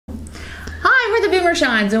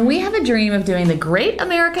Boomershines, and we have a dream of doing the Great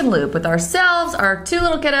American Loop with ourselves, our 2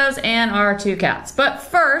 little kiddos, and our 2 cats. But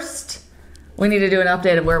first, we need to do an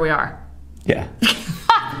update of where we are. Yeah.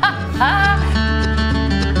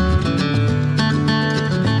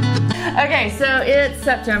 Okay, so it's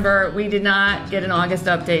September. We did not get an August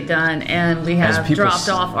update done, and we have dropped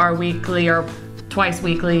off our weekly or twice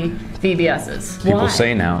weekly VBSs. People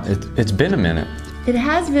say now, it's been a minute. It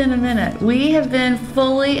has been a minute. We have been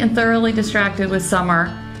fully and thoroughly distracted with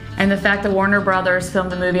summer and the fact that Warner Brothers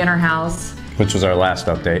filmed a movie in our house. Which was our last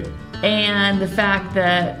update. And the fact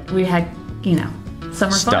that we had, you know,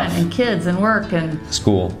 summer fun and kids and work and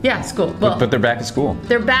school. Yeah, school. Well, but they're back at school.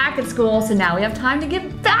 They're back at school, so now we have time to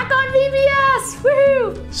get back on VBS.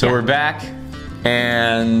 Woohoo! So we're back,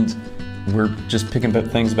 and we're just picking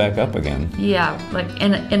things back up again. Yeah, like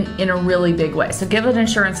in a really big way. So give an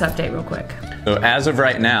insurance update real quick. So as of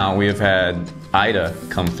right now, we have had Ida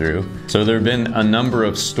come through. So there have been a number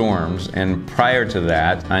of storms, and prior to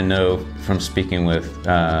that, I know from speaking with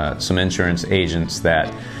some insurance agents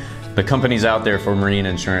that the companies out there for marine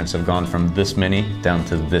insurance have gone from this many down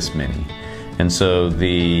to this many. And so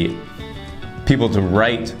the people to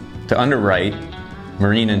underwrite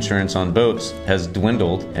marine insurance on boats has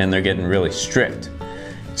dwindled, and they're getting really strict.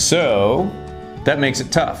 So that makes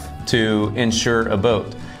it tough to insure a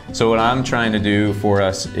boat. So what I'm trying to do for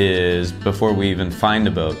us is, before we even find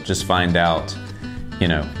a boat, just find out, you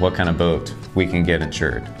know, what kind of boat we can get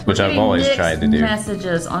insured, which I've always tried to do.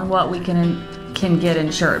 Messages on what we can get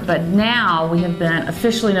insured, but now we have been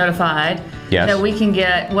officially notified that we can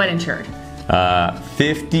get what insured?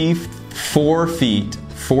 54 feet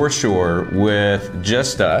for shore with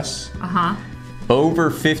just us. Over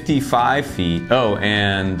 55 feet. Oh,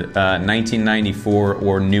 and 1994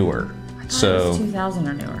 or newer. So it was 2000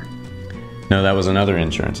 or newer. No, that was another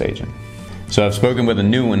insurance agent. So I've spoken with a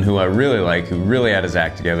new one who I really like, who really had his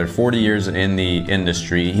act together, 40 years in the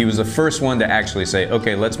industry. He was the first one to actually say,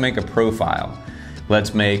 okay, let's make a profile. Let's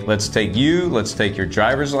take you, let's take your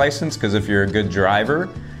driver's license, because if you're a good driver,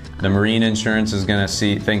 the marine insurance is gonna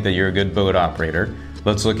think that you're a good boat operator.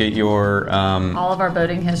 Let's look at your all of our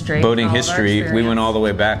boating history. We went all the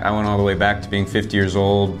way back. I went all the way back to being 15 years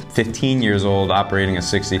old, operating a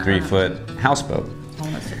 63-foot houseboat.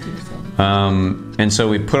 Almost 50 years old. And so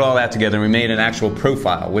we put all that together and we made an actual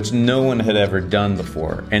profile, which no one had ever done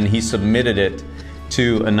before. And he submitted it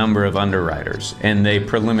to a number of underwriters, and they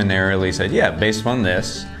preliminarily said, yeah, based on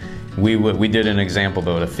this, we did an example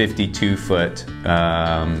boat, a 52-foot.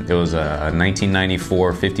 It was a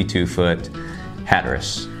 1994 52-foot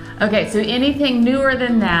Hatteras. Okay, so anything newer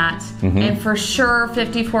than that, and for sure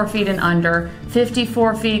 54 feet and under,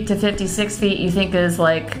 54 feet to 56 feet you think is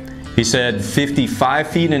like... He said 55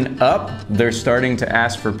 feet and up, they're starting to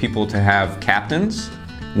ask for people to have captains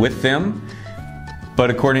with them. But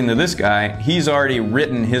according to this guy, he's already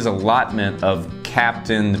written his allotment of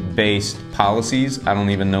captain-based policies. I don't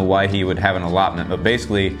even know why he would have an allotment, but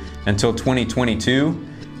basically until 2022,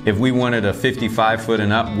 if we wanted a 55-foot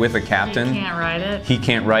and up with a captain, he can't write it. He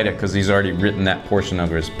can't write it because he's already written that portion of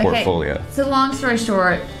his portfolio. Okay, so long story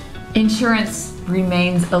short, insurance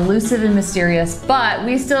remains elusive and mysterious, but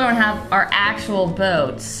we still don't have our actual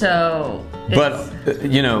boat, so... But,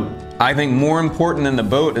 you know, I think more important than the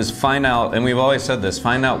boat is find out, and we've always said this,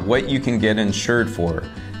 find out what you can get insured for,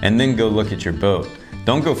 and then go look at your boat.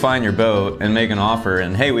 Don't go find your boat and make an offer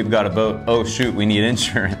and, hey, we've got a boat, oh shoot, we need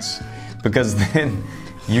insurance. Because then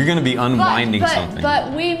you're gonna be unwinding something.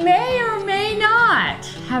 But we may or may not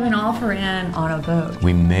have an offer in on a boat.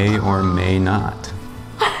 We may or may not.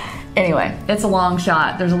 Anyway, it's a long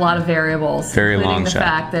shot. There's a lot of variables, including the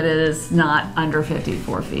fact that it is not under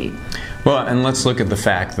 54 feet. Well, and let's look at the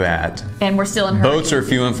fact that we're still in boats are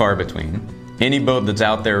few and far between. Any boat that's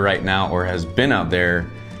out there right now or has been out there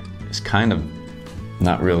is kind of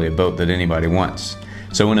not really a boat that anybody wants.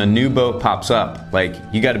 So when a new boat pops up, like,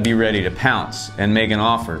 you got to be ready to pounce and make an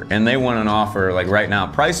offer. And they want an offer like right now.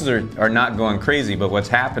 Prices are not going crazy, but what's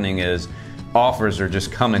happening is offers are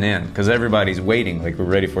just coming in because everybody's waiting, like, we're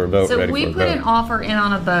ready for a boat, So we put an offer in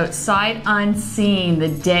on a boat sight unseen the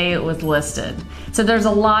day it was listed. So there's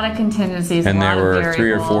a lot of contingencies, and there were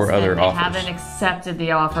 3 or 4 other offers. They haven't accepted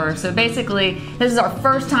the offer. So basically, this is our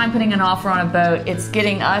first time putting an offer on a boat. It's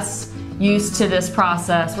getting us used to this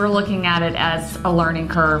process. We're looking at it as a learning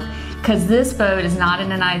curve because this boat is not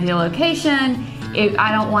in an ideal location.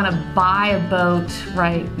 I don't want to buy a boat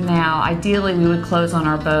right now. Ideally, we would close on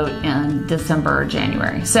our boat in December or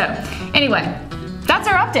January. So anyway, that's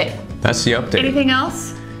our update. That's the update. Anything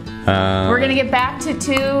else? We're gonna get back to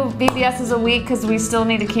 2 VBSs a week because we still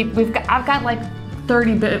need to keep. I've got like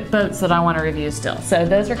 30 boats that I want to review still. So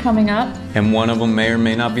those are coming up. And one of them may or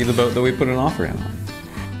may not be the boat that we put an offer in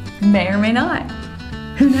on. May or may not.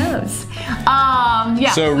 Who knows?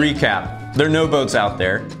 Yeah. So recap, there are no boats out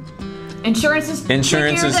there. Insurance is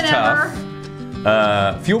tough.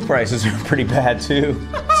 Fuel prices are pretty bad too.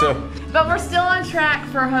 But we're still on track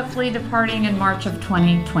for hopefully departing in March of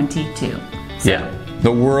 2022. Yeah.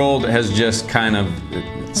 The world has just kind of...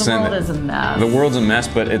 The world is a mess. The world's a mess,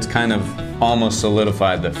 but it's kind of almost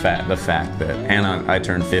solidified the fact that Anna, I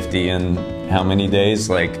turned 50 in how many days?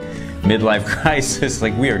 Like midlife crisis.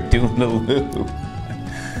 Like we are doing the loo.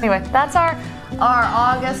 Anyway, that's our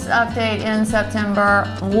August update in September.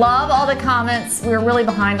 Love all the comments. We're really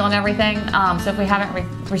behind on everything. So if we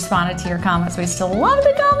haven't responded to your comments, we still love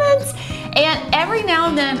the comments. And every now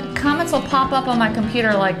and then, comments will pop up on my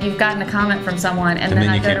computer like you've gotten a comment from someone, and then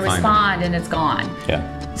I go to respond and it's gone.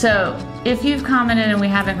 Yeah. So if you've commented and we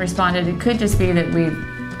haven't responded, it could just be that we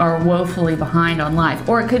are woefully behind on life,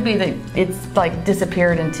 or it could be that it's like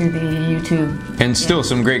disappeared into the YouTube. And still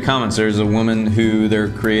some great comments. There's a woman who they're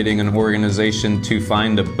creating an organization to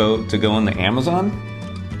find a boat to go on the Amazon,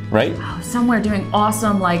 right? Oh, somewhere doing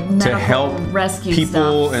awesome like medical to help rescue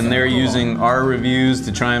people, stuff. and they're using our reviews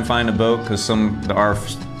to try and find a boat because our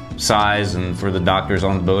size and for the doctors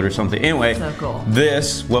on the boat or something. Anyway, so cool.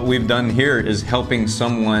 What we've done here is helping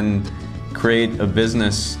someone create a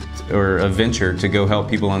business or a venture to go help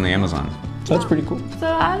people on the Amazon. So that's pretty cool.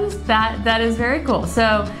 So that is very cool.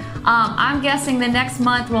 So I'm guessing the next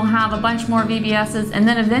month we'll have a bunch more VBSs, and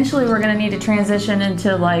then eventually we're going to need to transition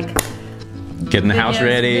into like getting the house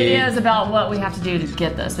ready. Videos about what we have to do to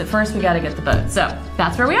get this. But first we got to get the boat. So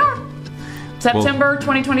that's where we are. September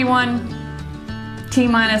 2021, T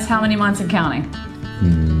minus how many months and counting?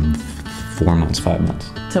 4 months, 5 months.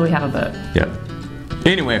 Till we have a boat. Yep.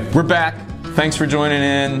 Anyway, we're back. Thanks for joining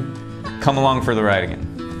in. Come along for the ride again.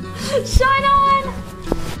 Shine on!